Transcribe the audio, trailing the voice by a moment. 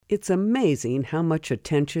It's amazing how much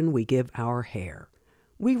attention we give our hair.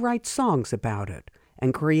 We write songs about it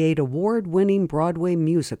and create award-winning Broadway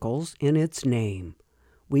musicals in its name.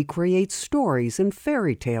 We create stories and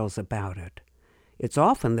fairy tales about it. It's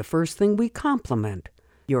often the first thing we compliment.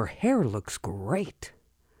 Your hair looks great.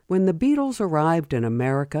 When the Beatles arrived in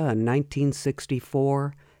America in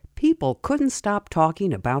 1964, people couldn't stop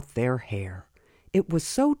talking about their hair. It was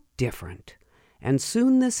so different. And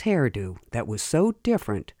soon this hairdo that was so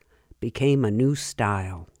different became a new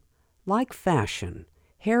style. Like fashion,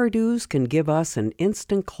 hairdos can give us an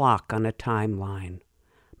instant clock on a timeline.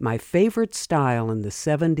 My favorite style in the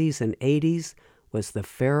 70s and 80s was the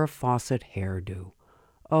Farrah Fawcett hairdo.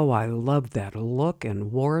 Oh, I loved that look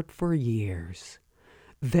and wore it for years.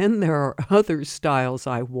 Then there are other styles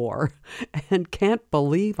I wore and can't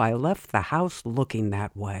believe I left the house looking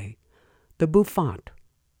that way. The bouffant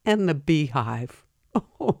and the beehive.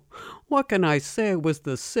 Oh, what can I say was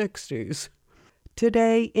the 60s?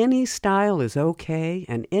 Today, any style is okay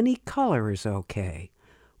and any color is okay.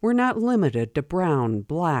 We're not limited to brown,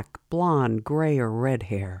 black, blonde, gray, or red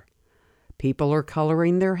hair. People are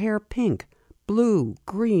coloring their hair pink, blue,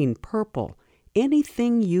 green, purple,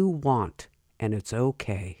 anything you want, and it's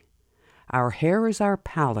okay. Our hair is our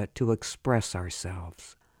palette to express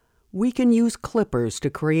ourselves. We can use clippers to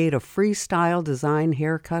create a freestyle design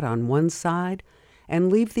haircut on one side and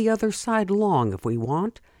leave the other side long if we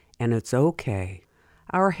want, and it's okay.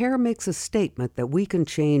 Our hair makes a statement that we can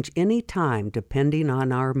change any time depending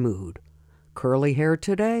on our mood. Curly hair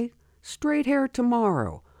today, straight hair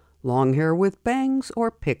tomorrow, long hair with bangs or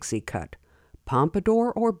pixie cut,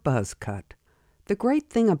 pompadour or buzz cut. The great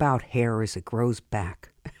thing about hair is it grows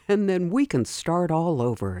back, and then we can start all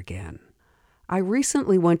over again. I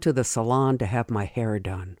recently went to the salon to have my hair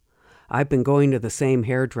done. I've been going to the same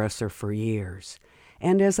hairdresser for years.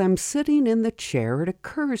 And as I'm sitting in the chair, it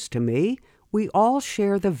occurs to me we all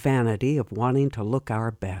share the vanity of wanting to look our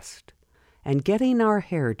best. And getting our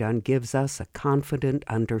hair done gives us a confident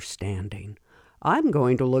understanding. I'm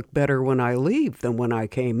going to look better when I leave than when I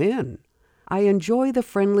came in. I enjoy the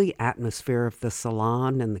friendly atmosphere of the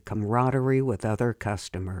salon and the camaraderie with other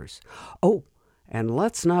customers. Oh, and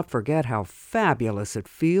let's not forget how fabulous it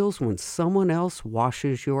feels when someone else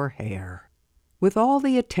washes your hair. With all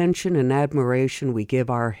the attention and admiration we give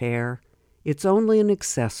our hair, it's only an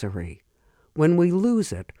accessory. When we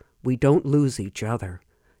lose it, we don't lose each other.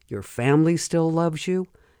 Your family still loves you,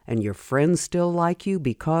 and your friends still like you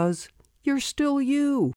because you're still you.